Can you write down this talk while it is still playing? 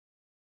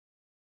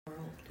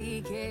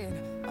naked.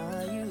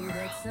 Are you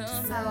that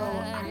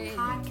somebody So,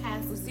 our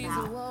podcast who is sees a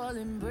about wall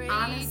and breaks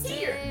honesty.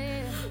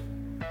 it?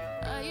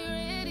 Are you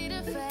ready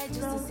to fight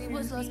just to see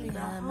what's lost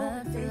behind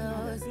my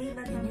flaws?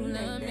 Can you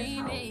love me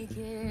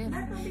naked?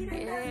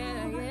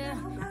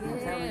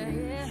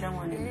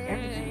 Showing them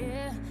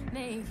everything.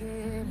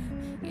 Naked.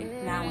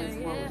 Now it's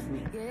what was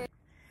me.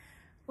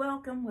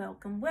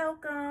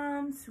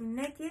 Welcome to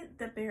Naked,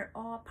 the Bear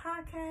All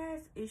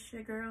podcast. It's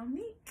your girl,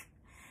 Neek,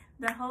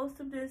 the host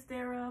of this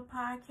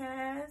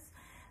podcast.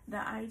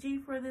 The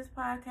IG for this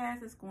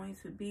podcast is going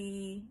to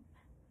be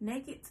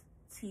Naked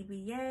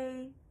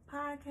TBA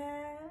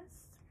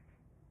podcast.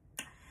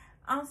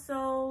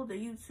 Also, the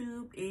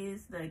YouTube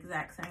is the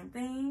exact same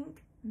thing,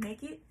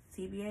 Naked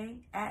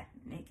TBA at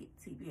Naked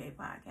TBA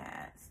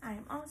podcast. I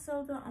am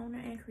also the owner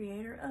and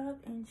creator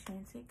of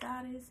Enchanted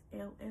Goddess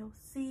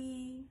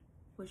LLC,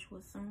 which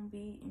will soon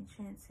be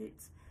Enchanted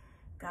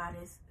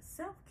Goddess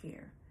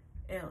Self-Care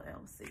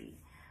LLC,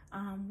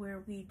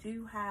 where we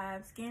do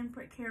have skin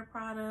care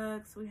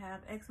products. We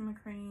have eczema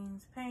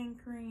creams, pain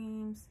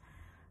creams,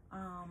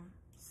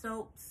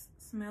 soaps,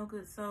 smell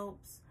good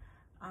soaps,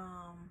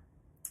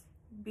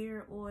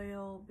 beard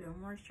oil, beard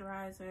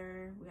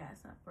moisturizer. We got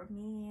some for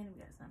men, we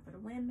got some for the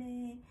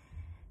women.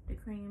 The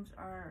creams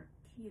are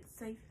kid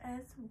safe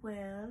as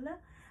well.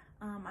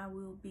 I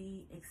will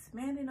be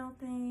expanding on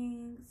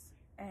things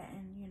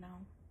and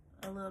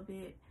a little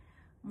bit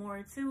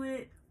more to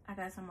it. I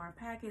got some more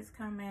packets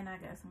coming. I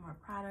got some more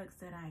products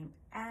that I'm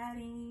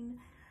adding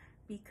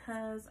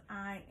because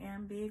I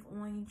am big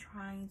on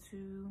trying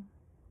to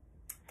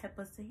help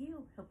us to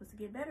heal, help us to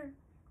get better,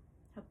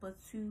 help us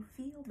to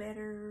feel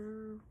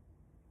better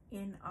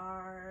in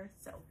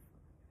ourself,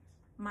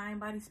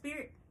 mind, body,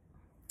 spirit.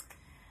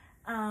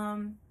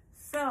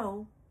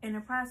 So in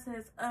the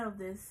process of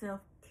this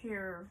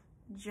self-care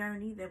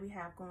journey that we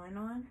have going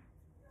on,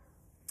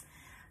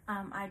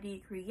 I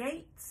did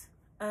create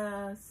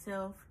a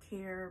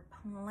self-care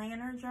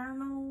planner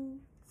journal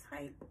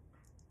type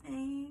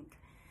thing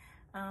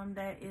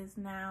that is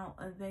now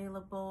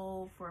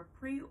available for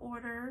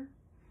pre-order.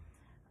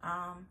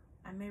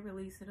 I may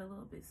release it a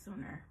little bit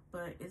sooner,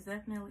 but it's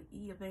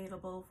definitely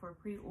available for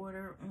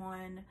pre-order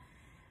on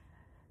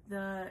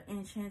the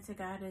Enchanted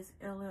Goddess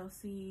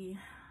LLC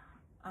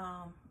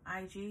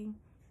IG,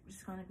 which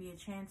is going to be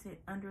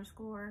Enchanted_Goddess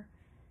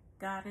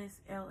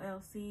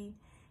LLC,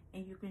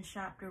 and you can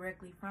shop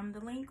directly from the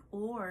link,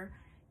 or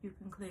you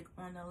can click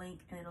on the link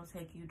and it'll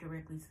take you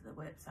directly to the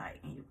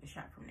website and you can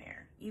shop from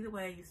there. Either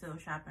way, you're still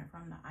shopping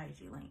from the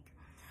IG link.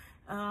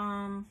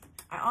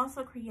 I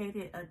also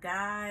created a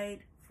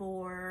guide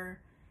for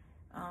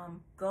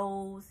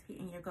goals,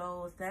 hitting your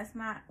goals. That's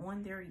not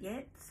on there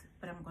yet,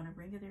 but I'm going to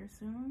bring it there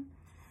soon.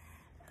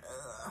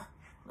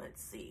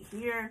 Let's see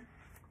here.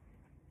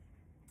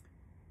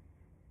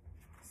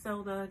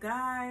 So the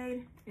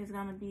guide is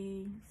going to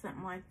be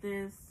something like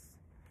this.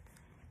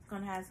 It's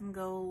going to have some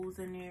goals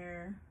in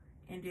there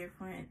and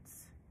different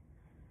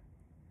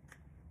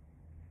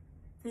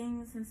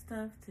things and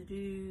stuff to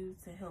do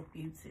to help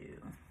you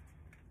to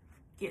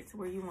get to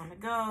where you want to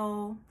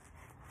go,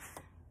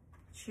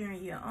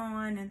 cheering you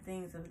on and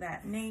things of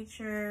that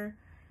nature.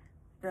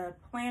 The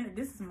planner,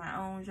 this is my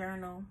own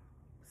journal,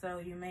 so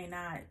you may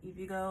not, if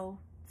you go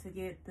to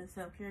get the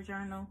self-care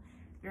journal,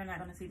 you're not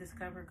going to see this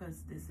cover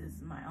because this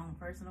is my own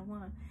personal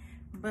one.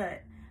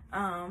 But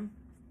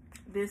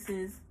this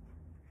is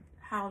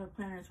how the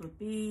planners would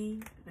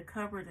be. The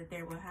cover that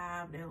they will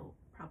have, they'll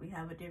probably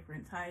have a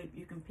different type.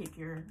 You can pick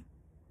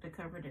the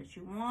cover that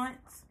you want.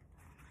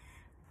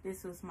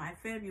 This was my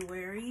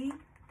February,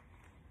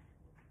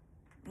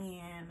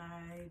 and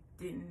I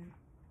didn't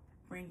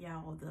bring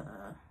y'all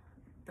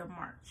the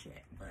March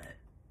yet, but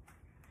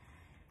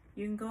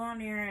you can go on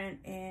there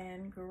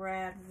and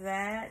grab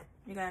that.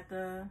 You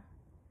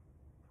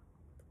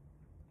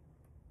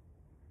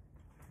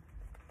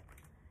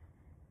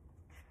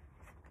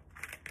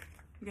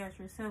got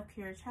your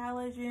self-care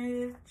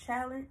challenges.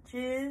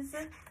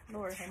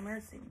 Lord have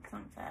mercy,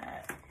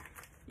 sometimes.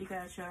 You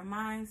got your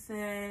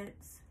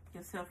mindsets,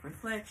 your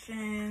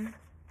self-reflection.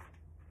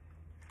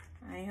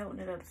 I ain't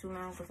holding it up too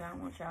long because I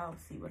don't want y'all to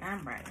see what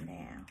I'm writing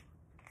down.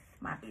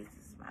 My business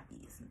is my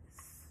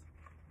business.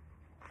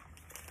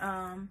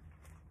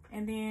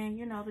 And then,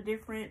 the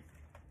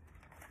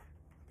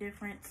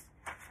different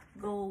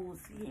goals,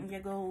 hitting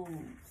your goals,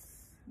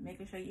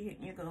 making sure you're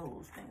hitting your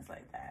goals, things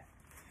like that.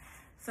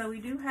 So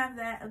we do have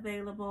that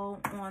available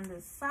on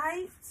the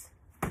site.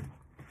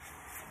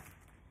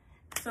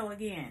 So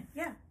again,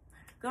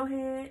 go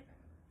ahead,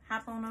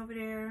 hop on over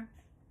there,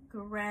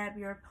 grab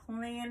your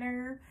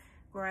planner,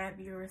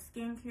 grab your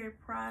skincare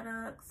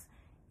products,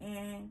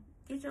 and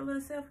get your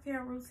little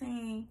self-care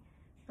routine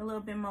a little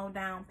bit more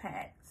down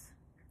packed.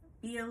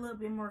 Be a little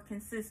bit more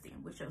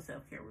consistent with your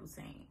self-care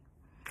routine.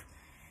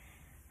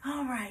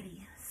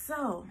 Alrighty,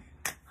 so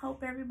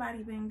hope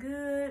everybody been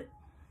good.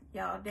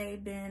 Y'all day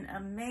been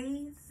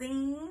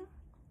amazing.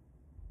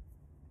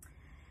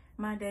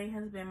 My day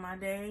has been my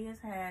day. Has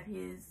had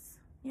his,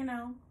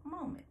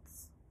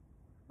 moments.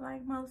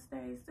 Like most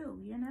days do,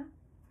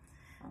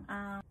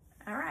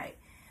 All right.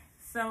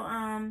 So,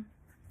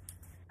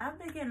 I've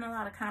been getting a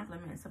lot of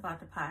compliments about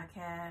the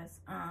podcast.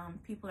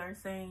 People are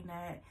saying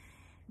that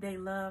they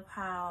love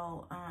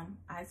how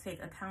I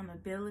take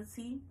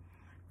accountability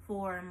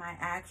for my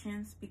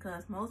actions,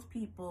 because most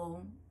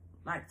people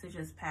like to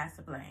just pass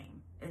the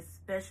blame,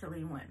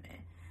 especially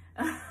women.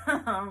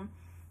 I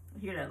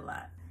hear that a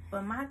lot.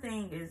 But my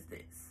thing is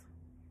this: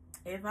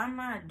 if I'm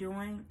not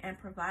doing and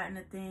providing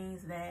the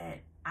things that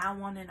I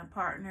want in a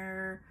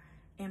partner,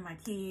 in my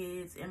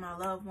kids, in my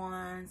loved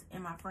ones,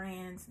 in my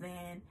friends,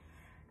 then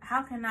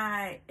how can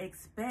I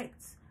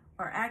expect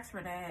or ask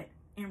for that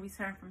in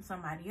return from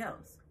somebody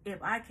else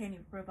if I can't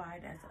even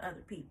provide that to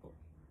other people?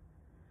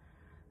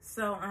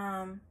 So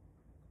I'm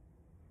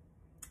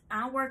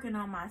working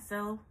on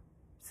myself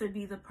to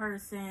be the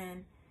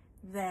person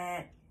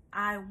that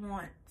I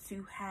want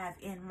to have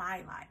in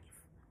my life.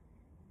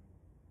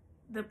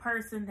 The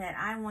person that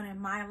I want in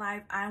my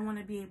life, I want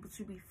to be able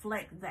to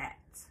reflect that.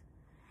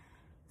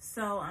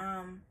 So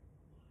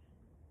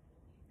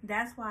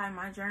that's why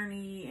my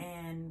journey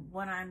and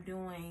what I'm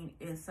doing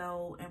is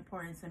so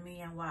important to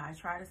me, and why I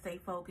try to stay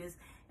focused.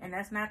 And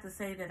that's not to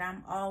say that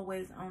I'm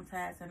always on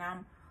task and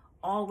I'm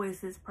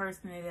always this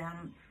person that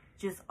I'm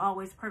just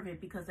always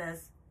perfect, because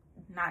that's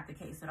not the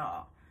case at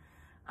all.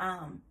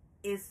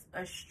 It's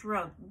a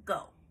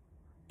struggle.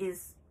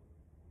 It's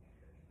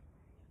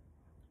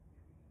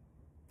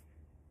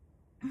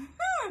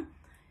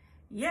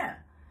yeah.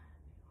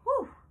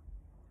 Whew.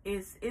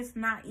 It's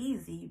not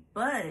easy,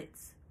 but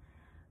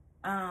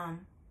I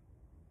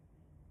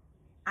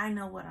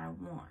know what I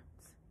want.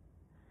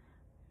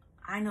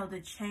 I know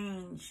the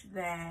change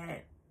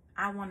that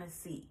I want to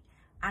see.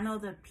 I know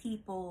the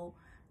people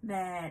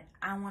that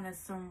I want to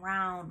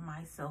surround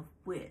myself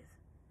with,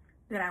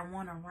 that I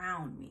want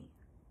around me.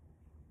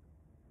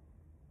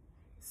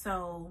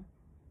 So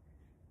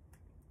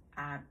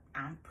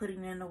I'm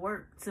putting in the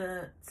work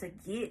to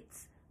get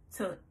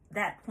to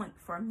that point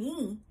for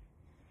me,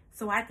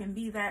 so I can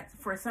be that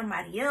for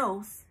somebody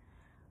else,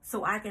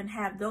 so I can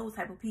have those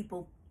type of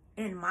people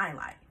in my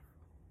life,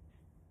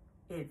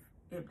 if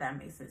that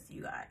makes sense to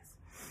you guys.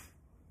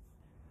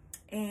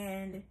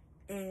 And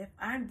if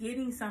I'm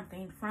getting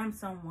something from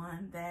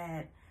someone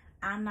that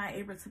I'm not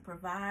able to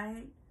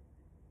provide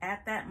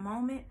at that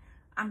moment,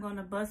 I'm going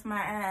to bust my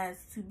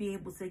ass to be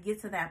able to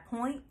get to that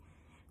point,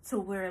 to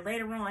where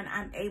later on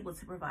I'm able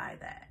to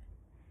provide that,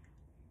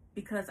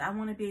 because I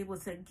want to be able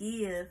to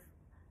give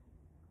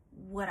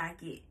what I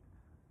get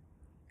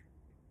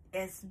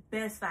as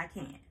best I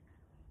can.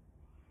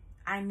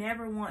 I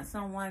never want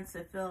someone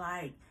to feel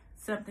like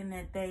something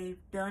that they've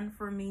done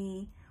for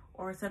me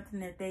or something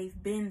that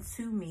they've been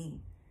to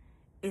me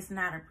is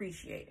not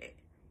appreciated,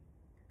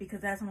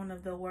 because that's one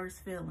of the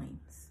worst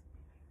feelings.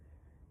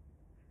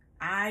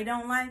 I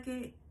don't like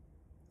it,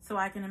 so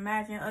I can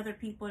imagine other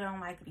people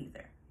don't like it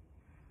either.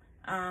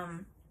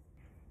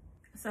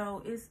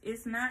 So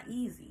it's not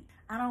easy.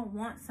 I don't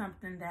want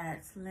something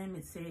that's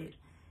limited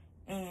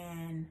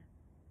and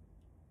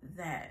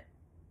that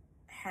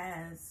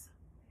has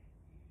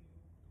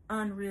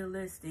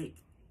unrealistic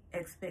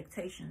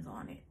expectations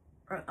on it,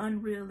 or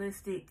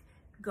unrealistic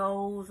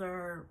goals,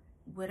 or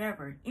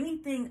whatever.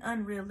 Anything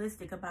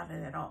unrealistic about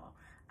it at all.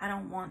 I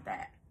don't want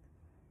that.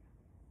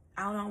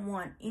 I don't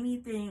want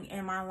anything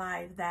in my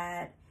life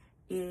that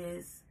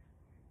is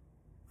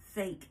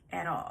fake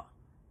at all.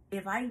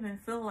 If I even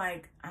feel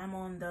like I'm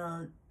on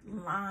the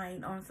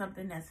line on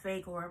something that's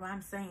fake, or if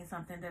I'm saying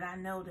something that I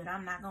know that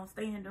I'm not going to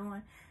stand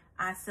doing,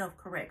 I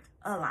self-correct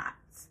a lot.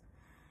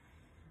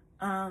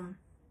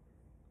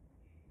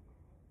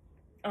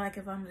 Like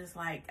if I'm just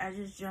like, I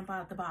just jump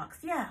out the box.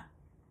 Yeah.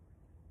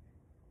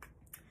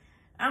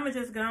 I'm going to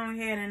just go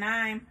ahead and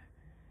I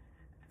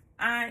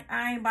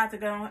ain't about to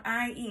go.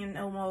 I ain't eating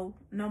no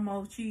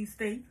more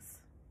cheesesteaks.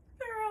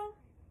 Girl,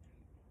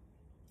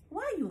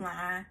 why you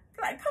lying?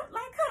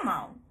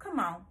 Come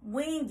on.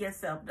 Wean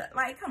yourself.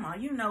 Like, come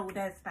on. You know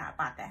that's not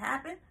about to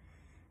happen.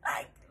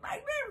 Like,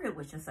 be real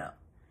with yourself.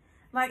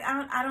 Like,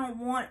 I don't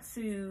want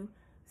to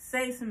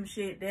say some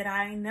shit that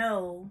I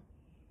know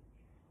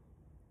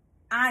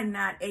I'm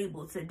not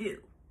able to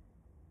do.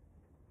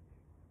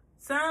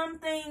 Some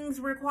things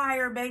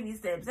require baby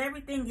steps.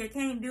 Everything you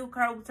can't do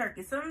cold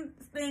turkey. Some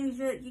things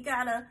you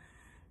gotta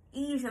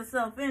ease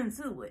yourself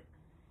into it.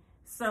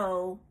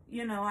 So,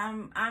 you know,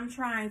 I'm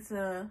trying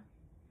to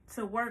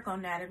work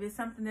on that. If it's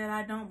something that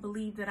I don't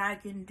believe that I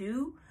can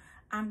do,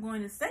 I'm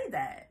going to say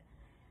that.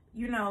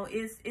 You know,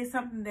 it's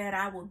something that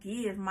I will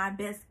give my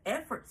best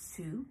efforts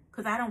to,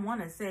 because I don't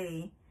want to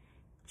say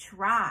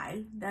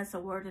try. That's a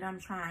word that I'm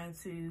trying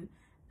to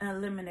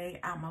eliminate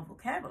out my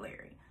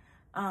vocabulary.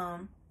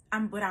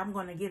 But I'm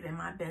going to give it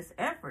my best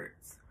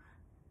efforts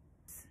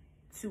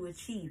to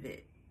achieve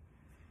it.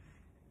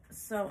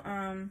 So,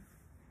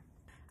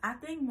 I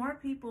think more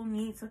people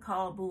need to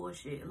call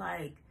bullshit.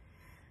 Like,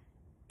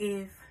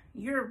 if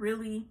you're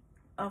really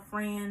a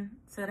friend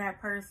to that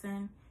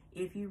person,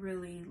 if you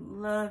really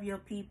love your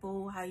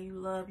people, how you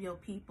love your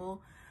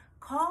people,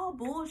 call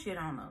bullshit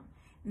on them.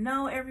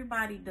 No,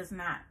 everybody does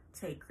not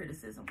take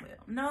criticism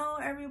well. No,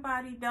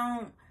 everybody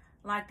don't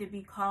like to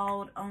be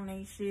called on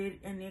their shit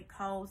and it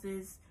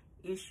causes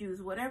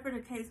issues, whatever the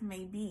case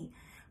may be.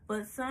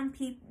 But some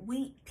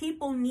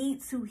people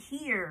need to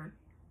hear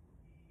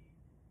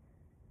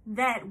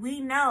that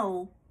we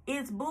know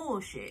it's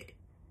bullshit.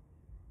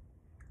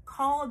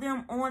 Call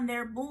them on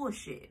their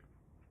bullshit.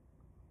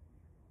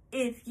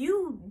 If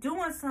you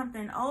doing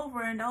something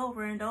over and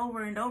over and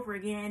over and over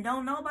again, and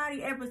don't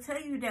nobody ever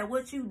tell you that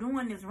what you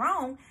doing is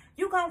wrong,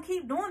 you gonna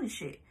keep doing the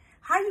shit.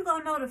 How you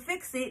gonna know to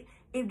fix it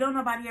if don't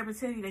nobody ever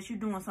tell you that you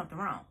doing something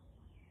wrong?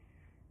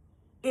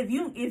 If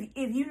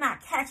you're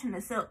not catching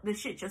the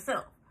shit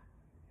yourself.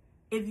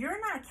 If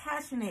you're not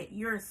catching it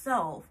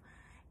yourself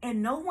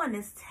and no one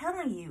is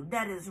telling you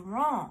that is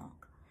wrong,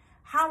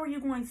 how are you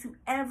going to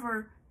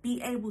ever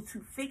be able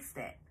to fix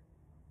that?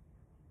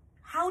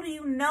 How do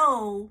you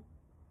know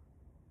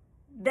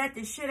that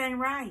the shit ain't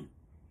right?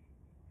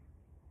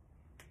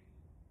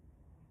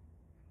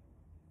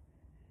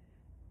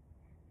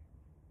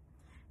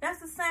 That's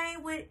the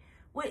same with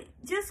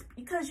just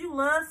because you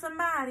love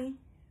somebody,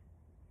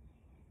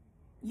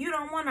 you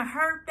don't want to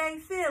hurt their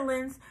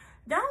feelings.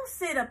 Don't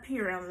sit up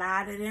here and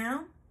lie to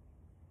them.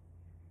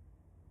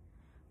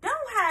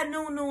 Don't have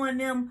Nunu and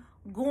them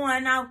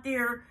going out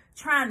there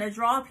trying to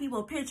draw people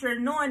a picture,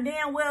 knowing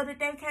damn well that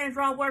they can't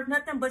draw worth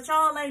nothing, but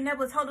y'all ain't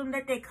never told them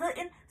that they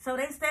couldn't, so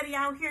they steady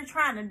out here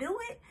trying to do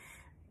it.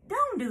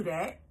 Don't do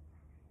that.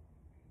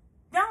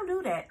 Don't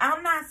do that.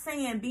 I'm not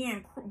saying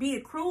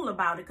being cruel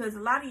about it, because a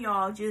lot of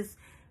y'all just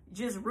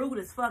rude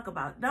as fuck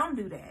about it. Don't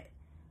do that.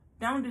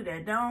 Don't do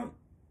that.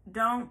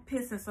 Don't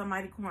piss in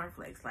somebody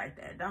cornflakes like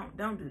that.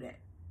 Don't do that.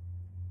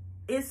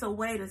 It's a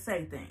way to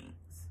say things.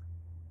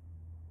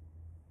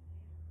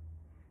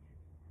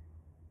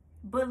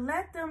 But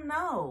let them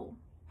know,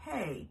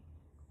 hey,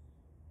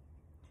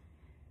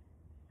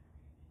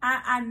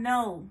 I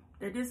know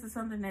that this is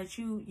something that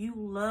you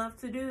love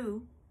to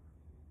do,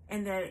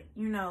 and that,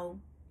 you know,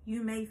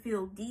 you may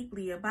feel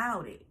deeply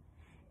about it.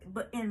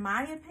 But in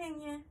my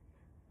opinion,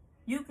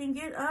 you can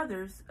get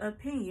others'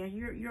 opinion.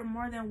 You're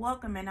more than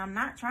welcome, and I'm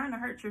not trying to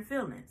hurt your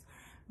feelings,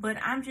 but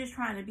I'm just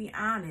trying to be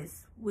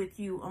honest with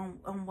you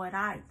on what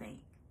I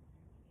think.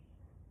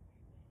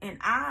 And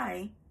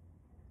I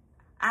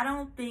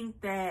don't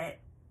think that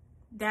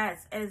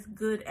that's as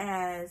good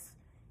as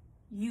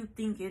you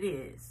think it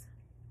is.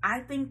 I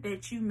think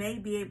that you may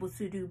be able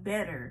to do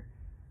better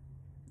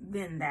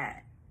than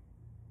that.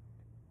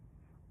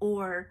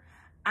 Or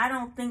I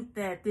don't think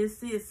that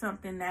this is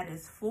something that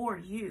is for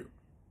you.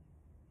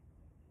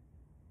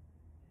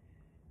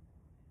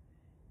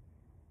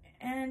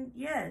 And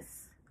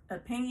yes,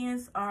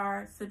 opinions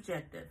are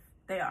subjective.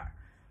 They are.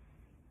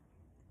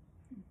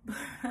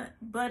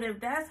 But if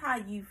that's how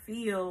you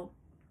feel,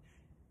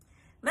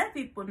 let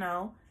people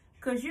know,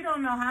 because you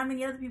don't know how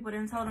many other people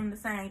done told them the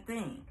same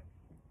thing.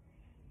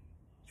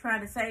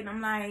 Trying to say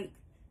them I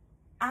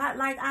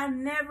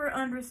never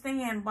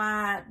understand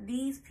why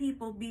these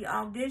people be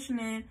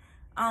auditioning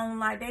on,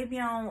 like, they be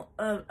on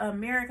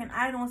American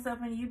Idol and stuff,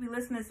 and you be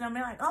listening to them,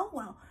 they're like, oh,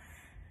 well,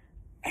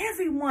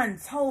 everyone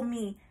told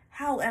me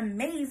how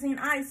amazing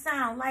I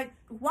sound. Like,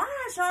 why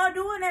is y'all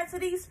doing that to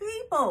these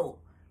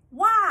people?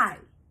 Why?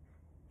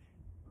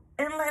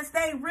 Unless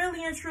they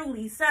really and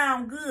truly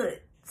sound good.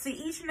 See,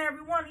 each and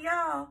every one of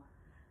y'all,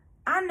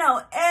 I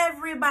know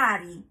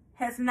everybody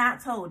has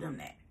not told them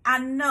that. I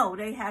know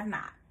they have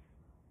not.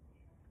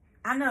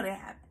 I know they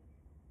haven't.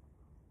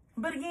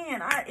 But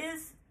again, I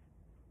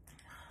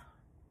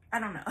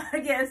don't know.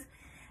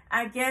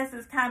 I guess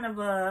it's kind of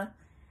a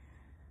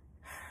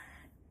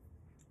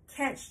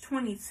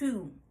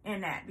catch-22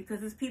 in that,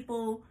 because it's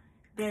people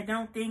that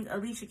don't think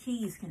Alicia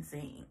Keys can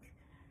sing.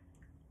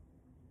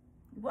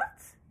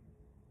 What?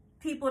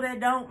 People that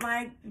don't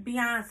like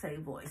Beyonce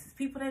voices.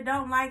 People that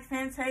don't like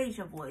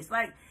Fantasia voice.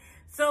 Like,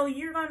 so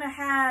you're going to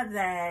have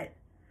that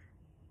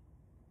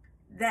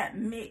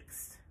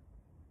mixed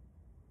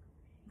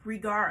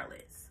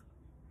regardless.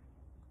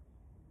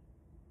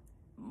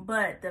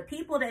 But the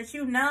people that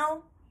you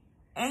know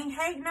ain't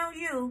hating on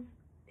you,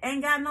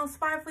 ain't got no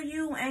spite for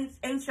you,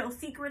 ain't your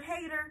secret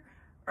hater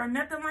or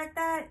nothing like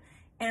that,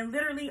 and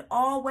literally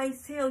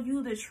always tell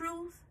you the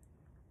truth,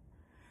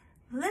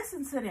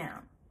 listen to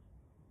them.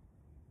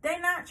 They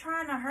not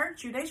trying to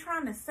hurt you. They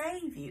trying to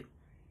save you.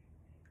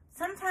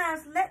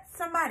 Sometimes let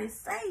somebody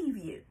save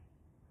you.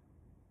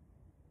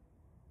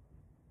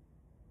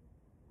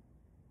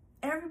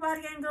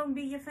 Everybody ain't gonna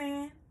be your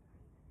fan.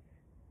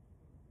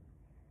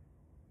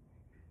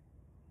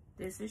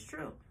 This is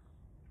true.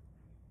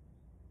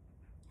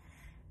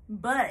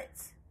 But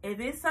if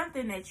it's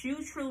something that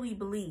you truly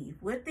believe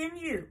within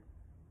you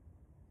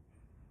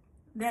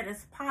that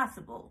is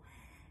possible,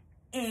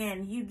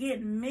 and you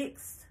get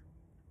mixed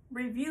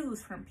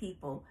reviews from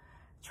people,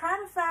 try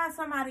to find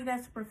somebody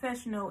that's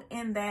professional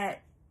in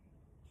that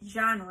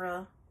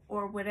genre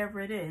or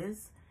whatever it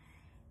is,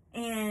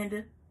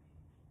 and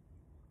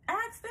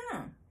ask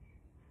them.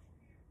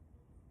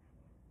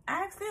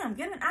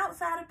 Get an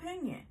outside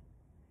opinion,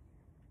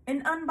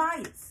 an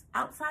unbiased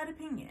outside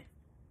opinion.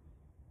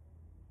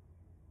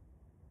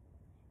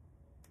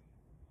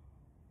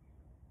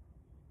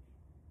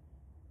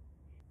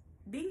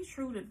 Be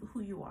true to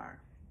who you are.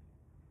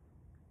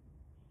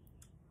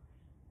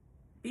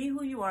 Be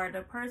who you are,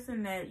 the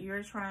person that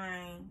you're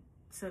trying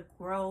to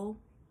grow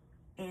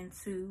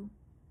into.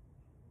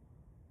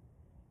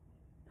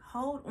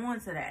 Hold on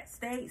to that.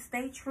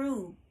 Stay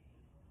true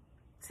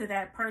to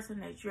that person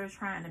that you're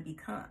trying to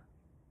become.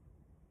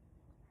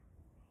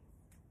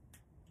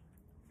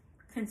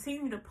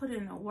 Continue to put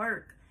in the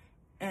work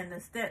and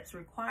the steps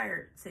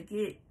required to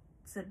get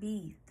to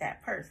be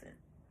that person.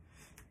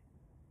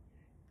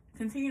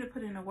 Continue to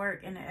put in the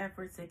work and the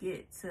effort to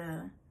get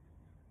to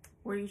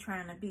where you're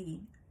trying to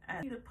be.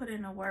 Continue to put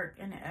in the work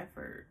and the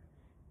effort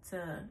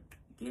to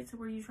get to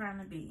where you're trying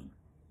to be.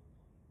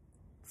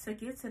 To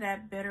get to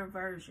that better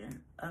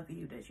version of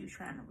you that you're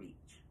trying to reach.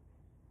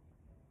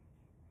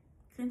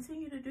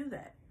 Continue to do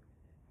that.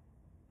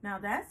 Now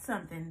that's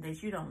something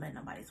that you don't let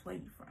nobody sway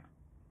you from.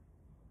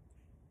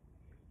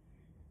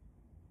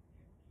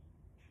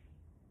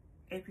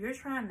 If you're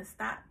trying to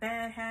stop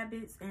bad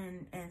habits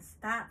and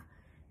stop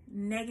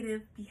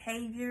negative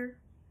behavior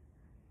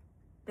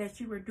that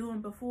you were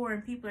doing before,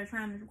 and people are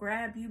trying to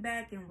grab you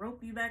back and rope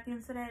you back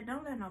into that,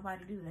 don't let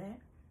nobody do that.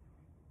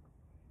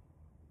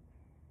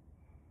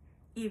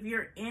 If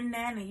you're in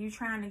that and you're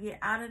trying to get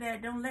out of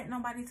that, don't let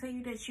nobody tell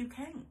you that you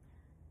can't.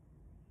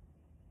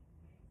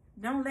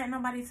 Don't let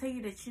nobody tell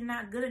you that you're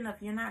not good enough,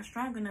 you're not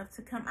strong enough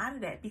to come out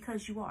of that,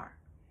 because you are.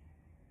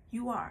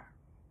 You are.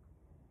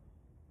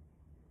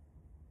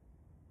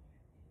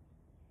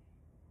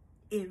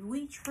 If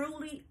we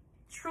truly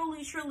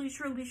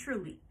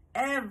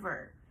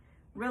ever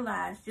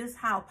realize just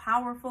how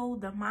powerful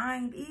the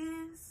mind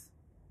is,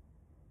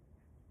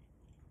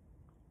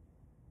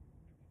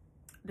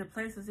 the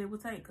places it will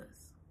take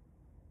us.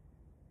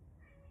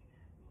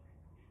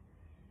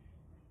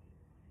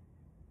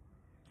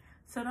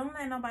 So don't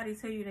let nobody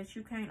tell you that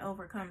you can't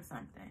overcome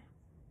something.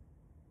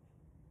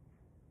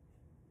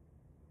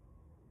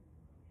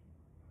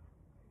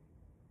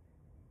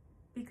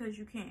 Because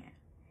you can.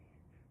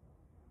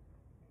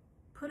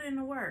 Put in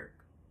the work.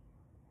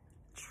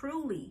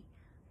 Truly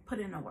put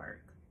in the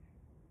work.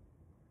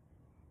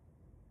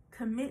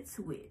 Commit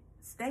to it.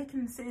 Stay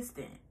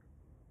consistent.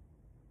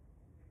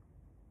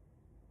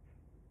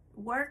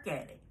 Work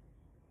at it.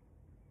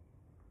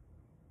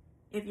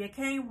 If you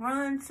can't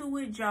run to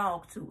it,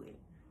 jog to it.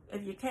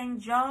 If you can't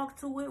jog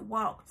to it,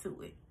 walk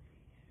to it.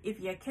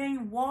 If you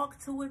can't walk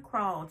to it,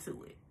 crawl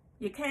to it.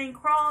 You can't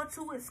crawl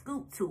to it,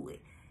 scoot to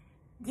it.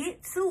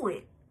 Get to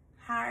it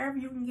however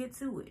you can get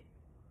to it.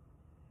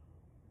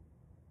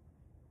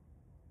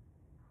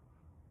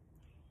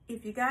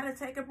 If you gotta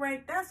take a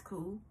break, that's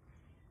cool.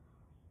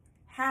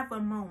 Have a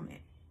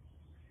moment.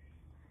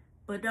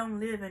 But don't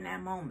live in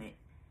that moment.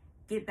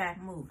 Get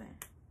back moving.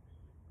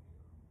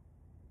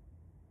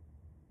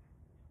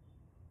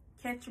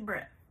 Catch your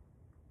breath,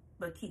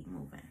 but keep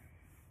moving.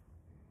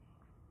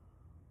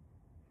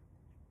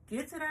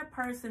 Get to that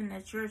person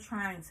that you're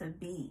trying to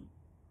be.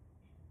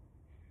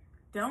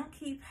 Don't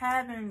keep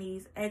having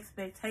these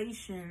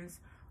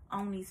expectations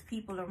on these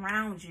people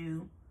around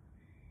you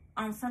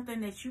on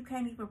something that you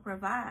can't even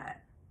provide.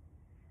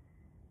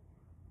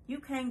 You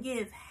can't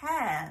give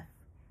half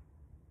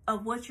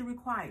of what you're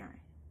requiring.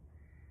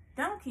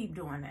 Don't keep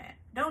doing that.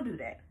 Don't do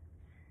that.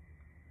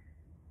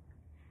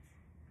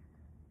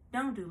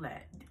 Don't do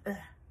that.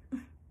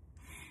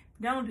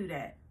 Don't do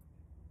that.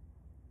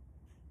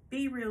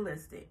 Be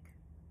realistic.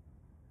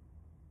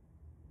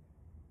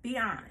 Be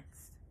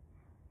honest.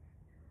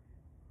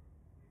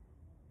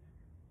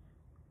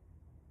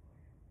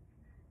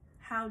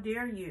 How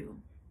dare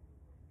you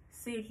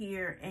sit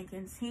here and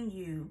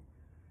continue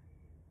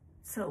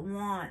to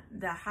want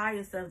the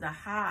highest of the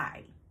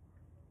high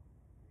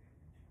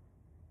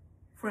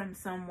from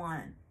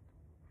someone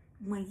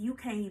when you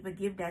can't even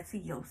give that to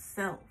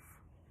yourself?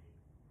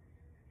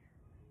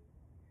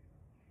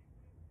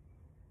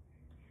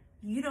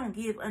 You don't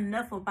give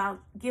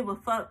a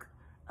fuck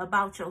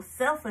about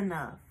yourself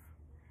enough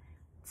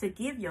to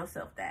give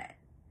yourself that.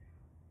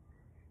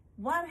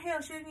 Why the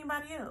hell should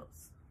anybody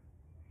else?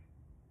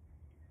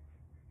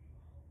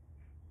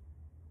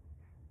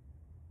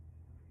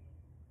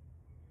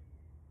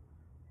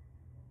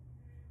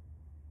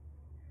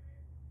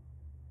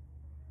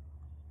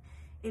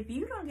 If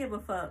you don't give a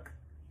fuck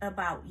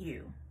about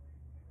you,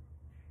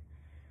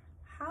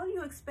 how do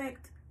you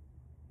expect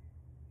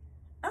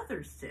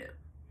others to?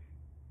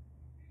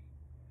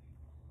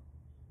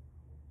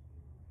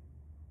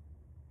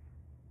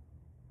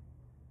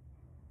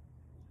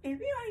 If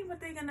you don't even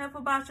think enough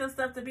about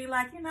yourself to be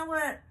like, you know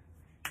what?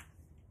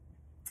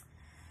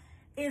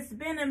 It's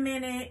been a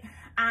minute.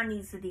 I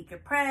need to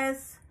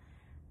decompress,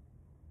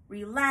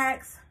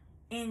 relax,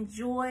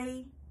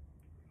 enjoy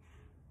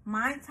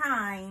my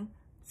time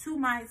to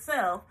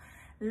myself.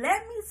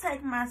 Let me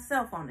take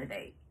myself on a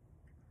date.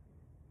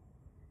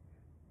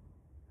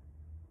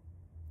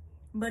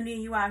 But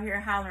then you out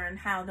here hollering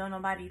how don't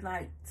nobody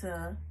like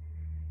to,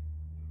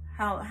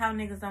 how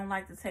niggas don't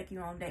like to take you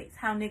on dates.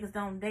 How niggas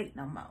don't date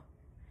no more.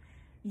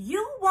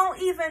 You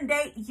won't even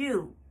date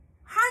you.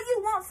 How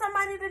you want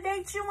somebody to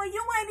date you when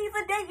you ain't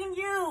even dating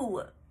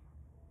you?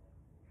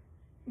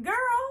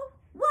 Girl,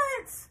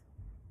 what?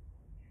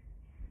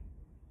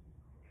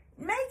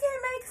 Make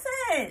it make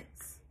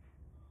sense.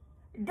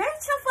 Date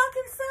your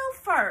fucking self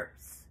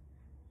first.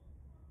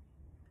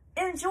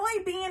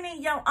 Enjoy being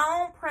in your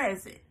own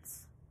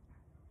presence.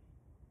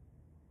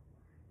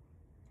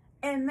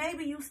 And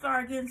maybe you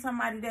start getting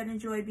somebody that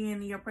enjoy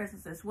being in your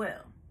presence as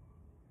well.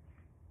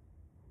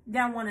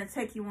 That want to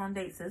take you on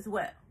dates as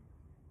well.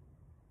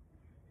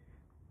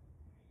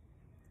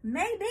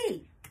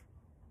 Maybe.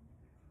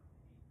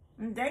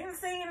 Dating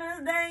scene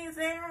is dating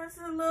scene. It's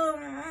a little.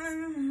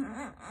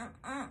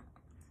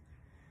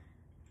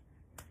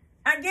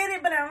 I get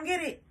it, but I don't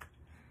get it.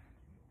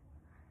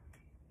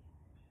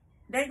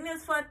 Dating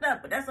is fucked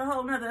up, but that's a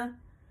whole nother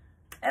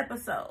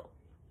episode.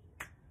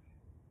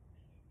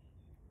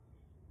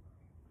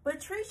 But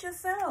treat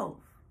yourself.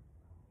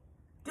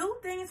 Do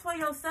things for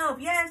yourself.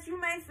 Yes, you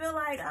may feel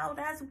like, oh,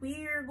 that's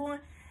weird going.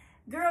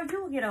 Girl,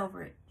 you will get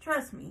over it.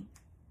 Trust me.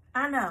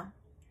 I know.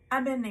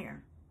 I've been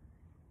there.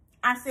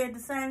 I said the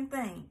same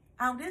thing.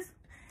 Oh,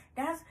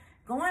 that's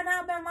going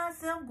out by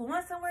myself,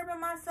 going somewhere by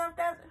myself.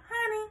 That's,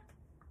 honey.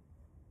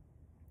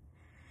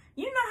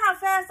 You know how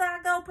fast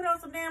I go put on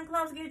some damn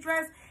clothes, get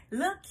dressed,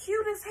 look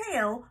cute as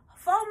hell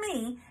for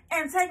me,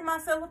 and take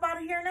myself up out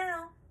of here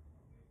now?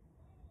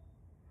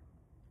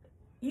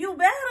 You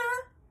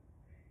better.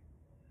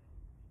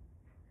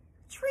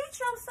 Treat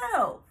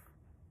yourself.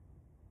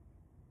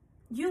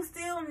 You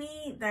still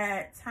need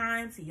that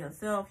time to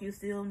yourself. You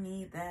still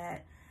need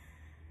that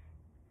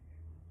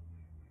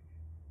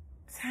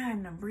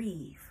time to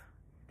breathe.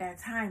 That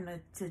time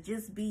to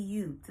just be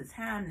you. The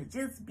time to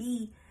just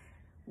be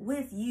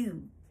with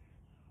you.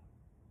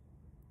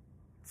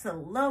 To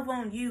love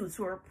on you.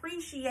 To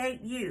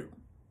appreciate you.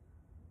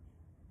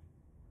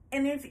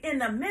 And if in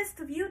the midst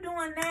of you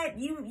doing that,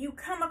 you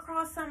come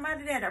across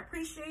somebody that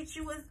appreciates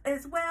you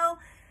as well,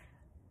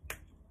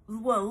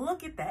 well,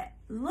 look at that.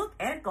 Look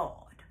at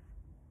God.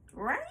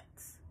 Right?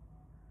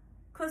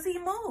 Because he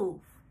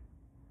moved.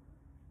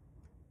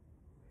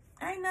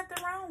 Ain't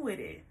nothing wrong with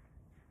it.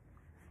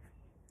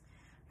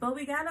 But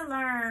we got to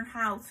learn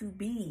how to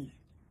be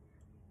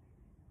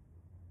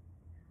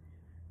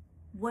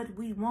what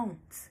we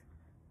want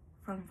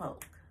from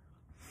folk.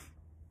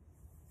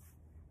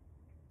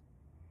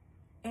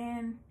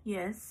 And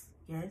yes,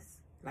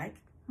 like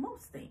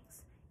most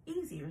things,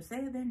 easier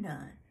said than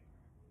done.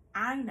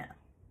 I know.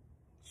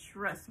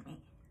 Trust me.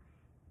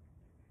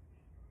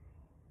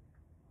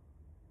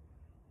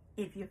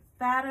 If you're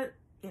fattling,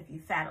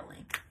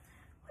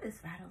 what is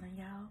fattling,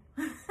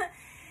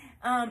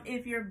 y'all?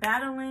 If you're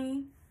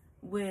battling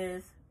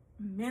with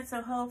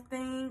mental health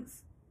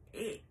things,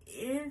 it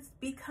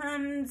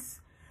becomes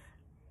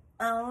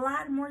a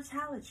lot more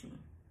challenging,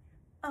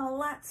 a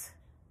lot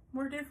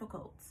more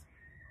difficult.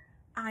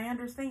 I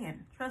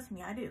understand. Trust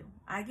me, I do.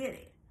 I get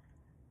it.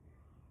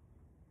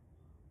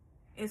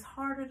 It's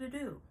harder to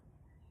do.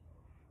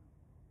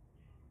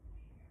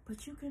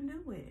 But you can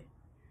do it.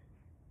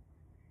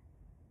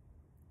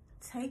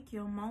 Take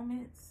your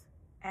moments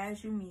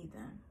as you need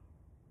them.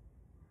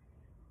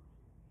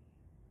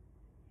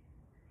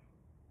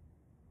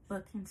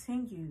 But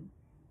continue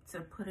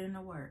to put in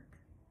the work.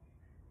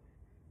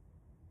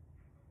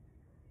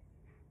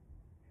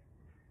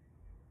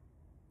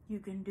 You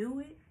can do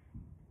it.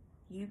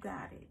 You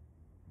got it.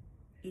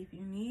 If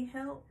you need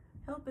help,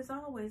 help is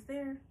always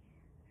there.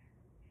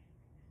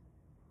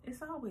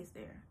 It's always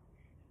there.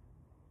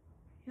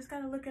 You just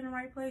gotta look in the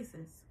right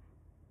places.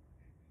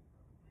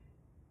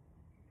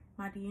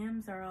 My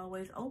DMs are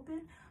always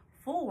open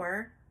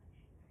for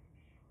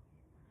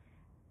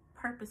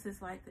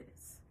purposes like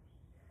this.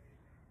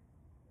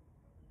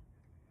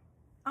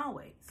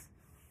 Always.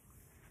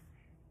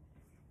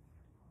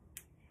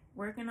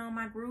 Working on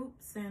my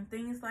groups and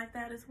things like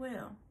that as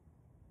well.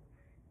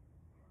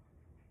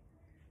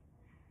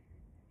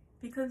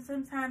 Because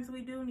sometimes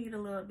we do need a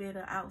little bit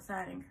of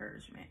outside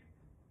encouragement.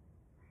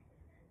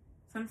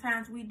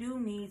 Sometimes we do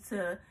need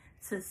to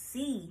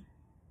see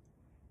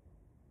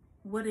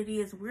what it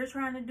is we're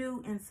trying to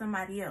do in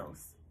somebody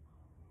else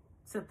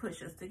to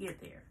push us to get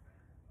there.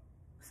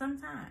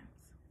 Sometimes.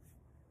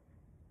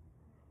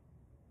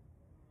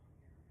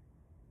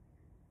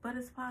 But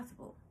it's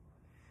possible.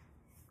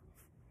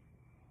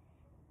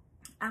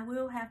 I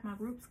will have my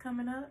groups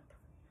coming up.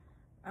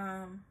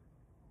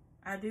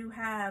 I do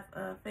have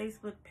a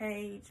Facebook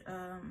page.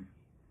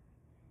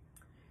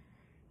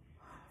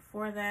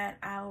 For that,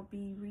 I'll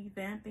be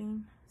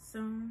revamping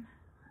soon.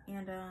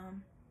 And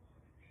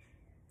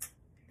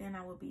then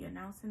I will be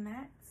announcing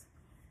that.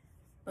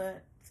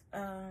 But,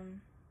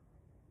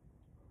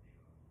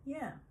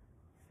 yeah.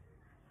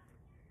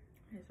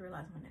 I just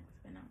realized my neck has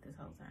been out this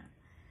whole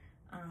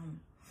time.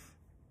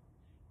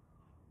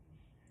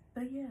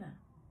 But yeah.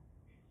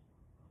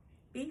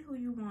 Be who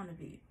you want to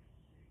be.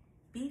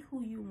 Be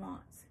who you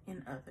want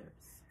in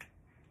others.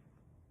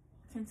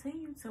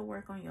 Continue to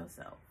work on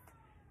yourself.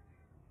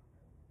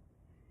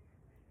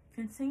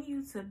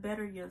 Continue to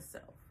better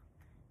yourself.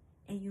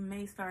 And you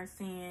may start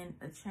seeing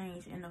a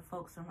change in the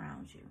folks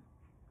around you.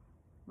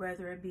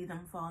 Whether it be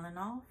them falling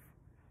off,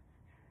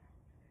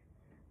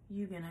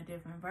 You getting a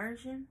different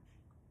version?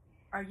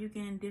 Are you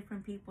getting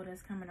different people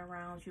that's coming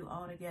around you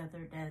all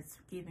together that's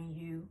giving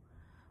you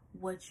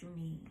what you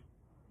need?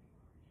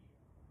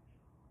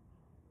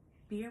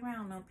 Be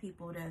around them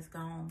people that's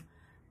going to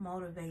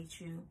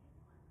motivate you,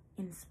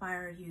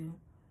 inspire you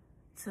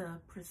to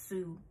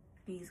pursue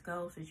these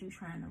goals that you're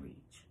trying to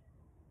reach.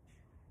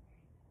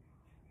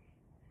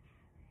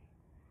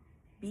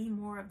 Be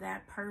more of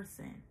that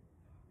person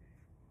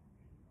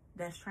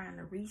that's trying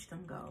to reach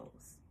them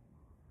goals.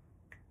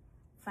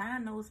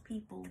 Find those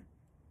people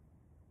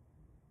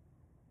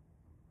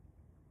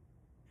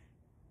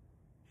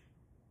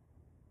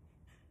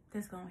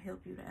that's going to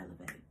help you to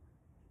elevate.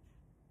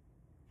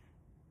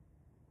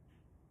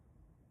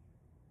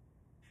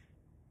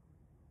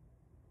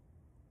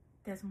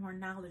 That's more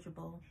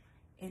knowledgeable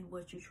in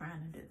what you're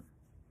trying to do.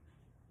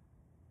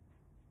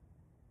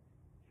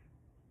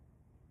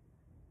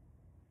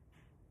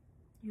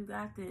 You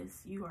got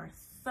this. You are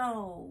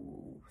so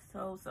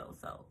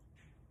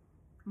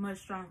much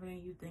stronger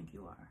than you think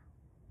you are.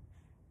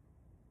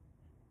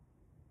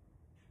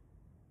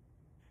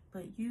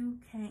 But you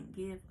can't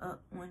give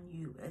up on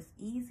you. As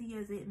easy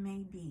as it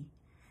may be,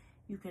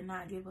 you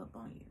cannot give up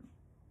on you.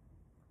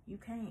 You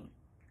can't.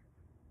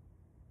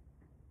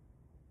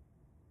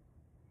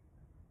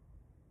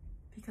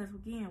 Because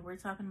again, we're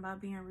talking about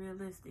being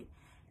realistic.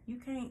 You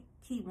can't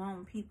keep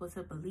wanting people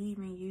to believe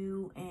in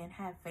you and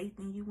have faith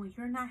in you when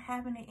you're not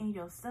having it in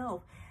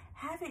yourself.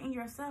 Have it in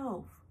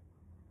yourself.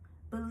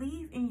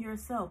 Believe in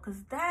yourself.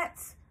 Because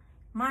that's,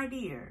 my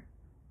dear,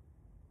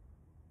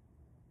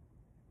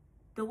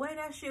 the way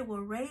that shit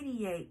will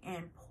radiate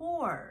and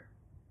pour.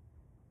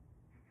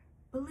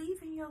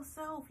 Believe in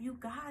yourself. You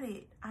got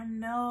it. I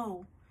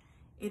know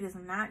it is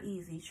not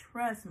easy.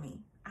 Trust me.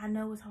 I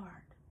know it's hard.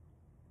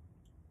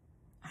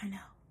 I know.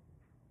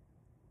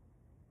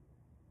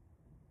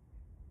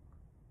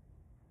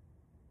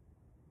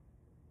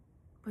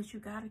 But you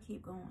got to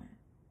keep going.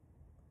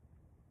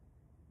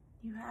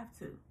 You have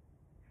to.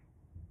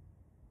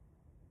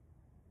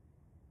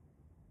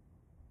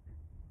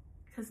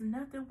 Because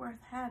nothing worth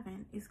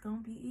having is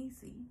going to be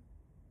easy.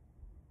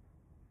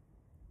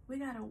 We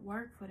got to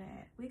work for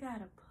that. We got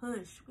to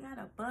push. We got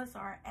to bust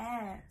our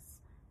ass.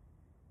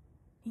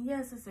 And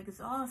yes, it's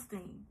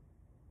exhausting.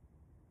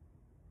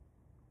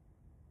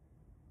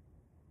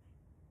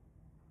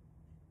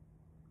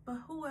 But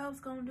who else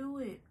going to do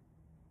it?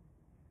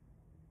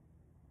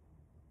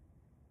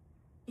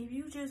 If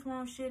you just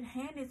want shit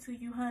handed to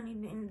you, honey,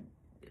 then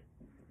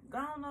go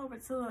on over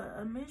to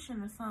a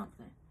mission or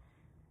something.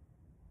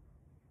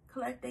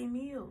 Collect their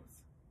meals.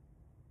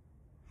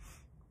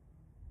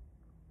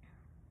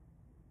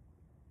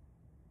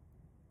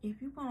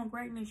 If you want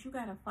greatness, you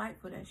gotta fight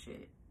for that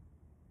shit.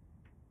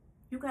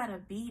 You gotta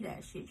be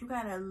that shit. You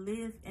gotta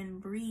live and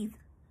breathe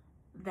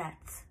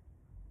that.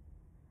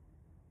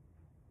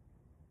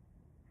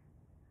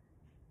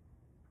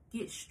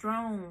 Get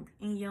strong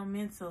in your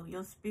mental,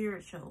 your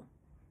spiritual,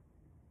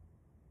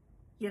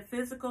 your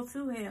physical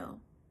too, hell.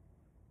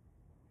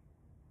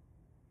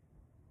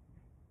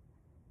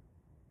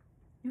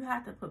 You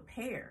have to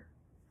prepare.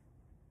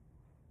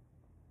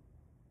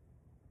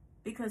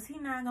 Because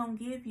He's not going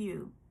to give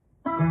you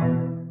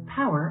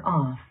power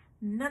off.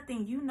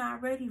 Nothing you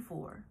not ready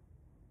for.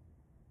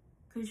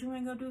 Because you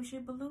ain't going to do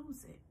shit but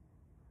lose it.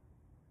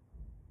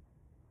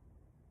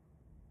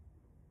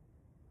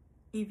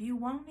 If you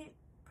want it,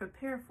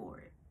 prepare for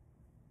it.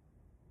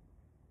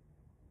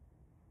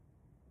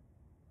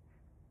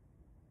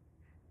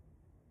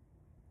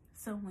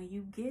 So when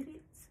you get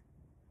it,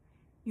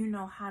 you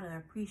know how to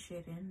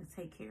appreciate it and to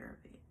take care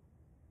of it.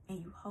 And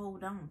you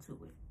hold on to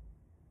it.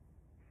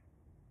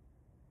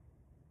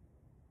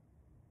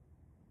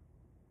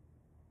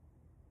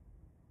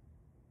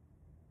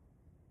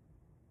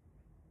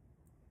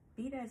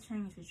 Be that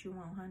change that you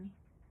want, honey.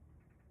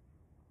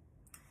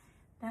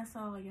 That's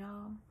all,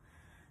 y'all.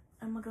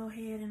 I'm going to go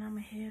ahead and I'm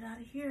going to head out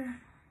of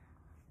here.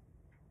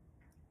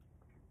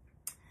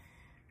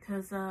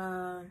 Because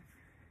I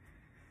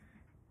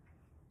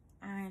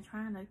ain't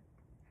trying to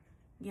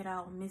get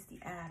all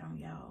misty-eyed on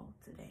y'all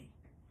today.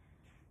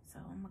 So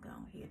I'm going to go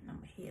ahead and I'm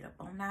going to head up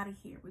on out of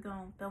here. We're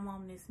going to throw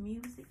on this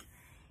music.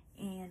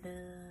 And,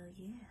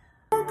 yeah.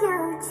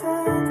 You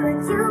change what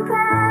you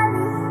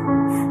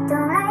promised.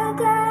 Don't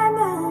like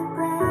any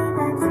way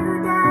that you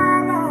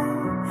darling.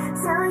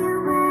 So you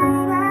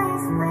might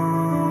as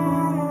well.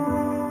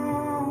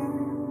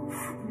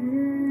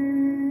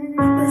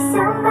 There's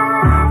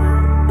somebody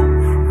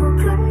who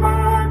can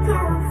make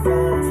you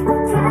face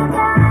what you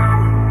got.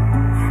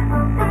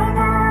 Open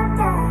up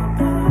the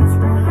gates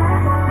for your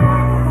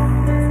eyes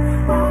and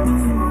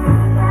just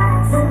make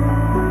us see.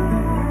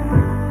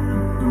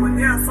 When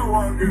you're so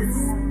on this.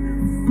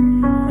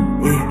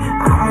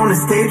 I'm on the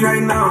stage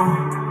right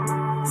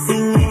now,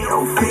 singing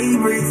your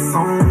favorite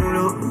song.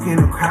 Look in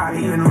the crowd,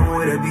 even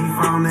nowhere to be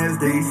found as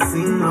they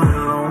sing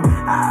along.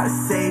 I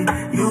say,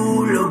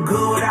 you look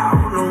good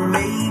without no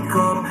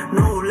makeup,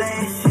 no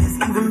lashes,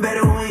 even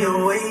better when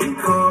you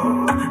wake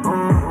up.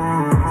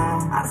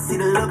 I see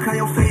the look on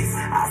your face,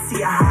 I see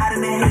you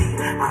hiding the hate.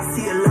 I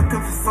see you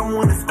looking for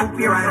someone to scoop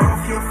you right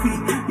off your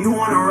feet. You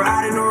wanna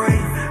ride in the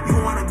rain, you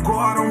wanna go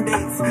out on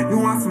dates, you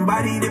want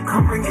somebody to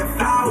come bring you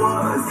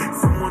flowers,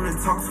 someone to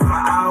talk to for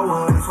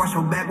hours, wash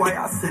your back while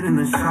y'all sit in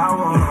the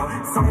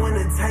shower, someone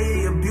to tell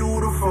you you're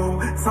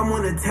beautiful,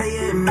 someone to tell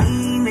you you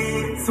mean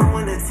it,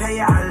 someone to tell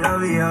you I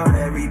love you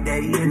every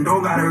day and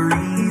don't got a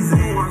reason.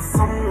 You want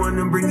someone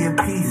to bring you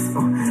peace,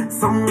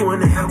 someone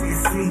to help you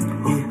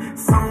sleep,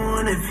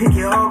 someone to pick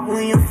you up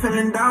when you're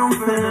feeling down,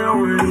 feeling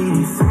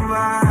lonely,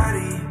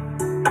 somebody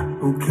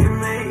who can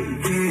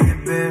make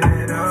it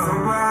better,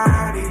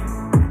 somebody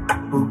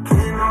who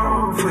can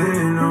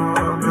open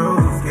up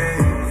those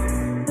gates,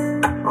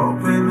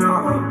 open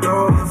up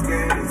those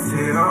gates to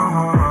your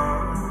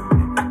heart,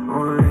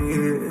 only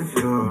if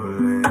you'll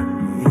let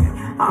me.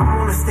 I'm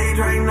on the stage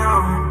right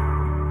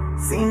now,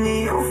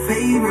 singing your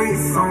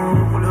favorite song.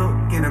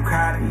 Look in the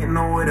crowd and you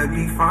know where to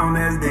be found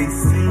as they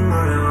sing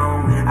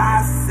along.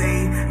 I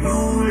say you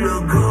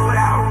look good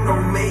without no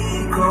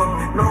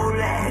makeup, no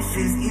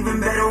lashes, even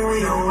better when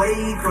you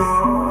wake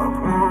up.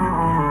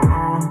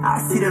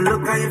 I see the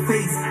look on your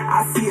face,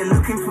 I see you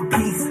looking for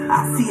peace.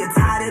 I see you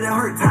tired of the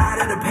hurt,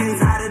 tired of the pain,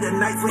 tired of the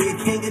nights where you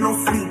can't get no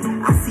sleep.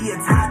 I see you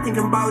tired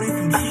thinking about if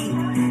you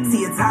cheat,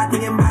 see you tired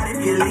thinking about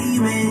if you're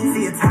leaving,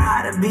 see you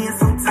tired of being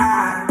so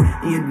tired,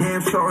 and you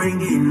damn sure ain't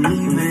getting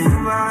even.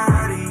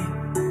 Somebody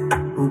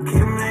who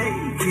can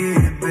make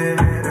it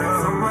better,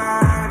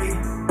 somebody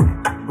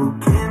who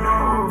can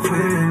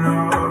open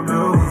up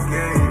those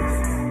gates,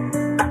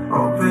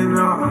 open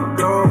up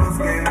those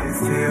gates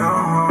to your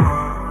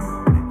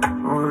heart,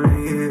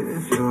 only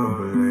if you'll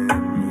let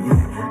me.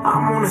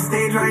 I'm on the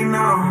stage right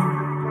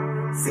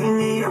now,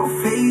 singing your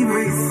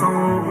favorite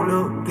song.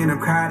 Look in the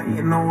crowd and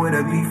you know where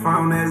to be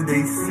found as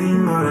they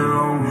sing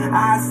along.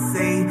 I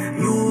say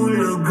you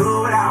look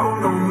good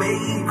without no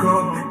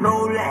makeup,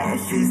 no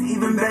lashes,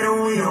 even better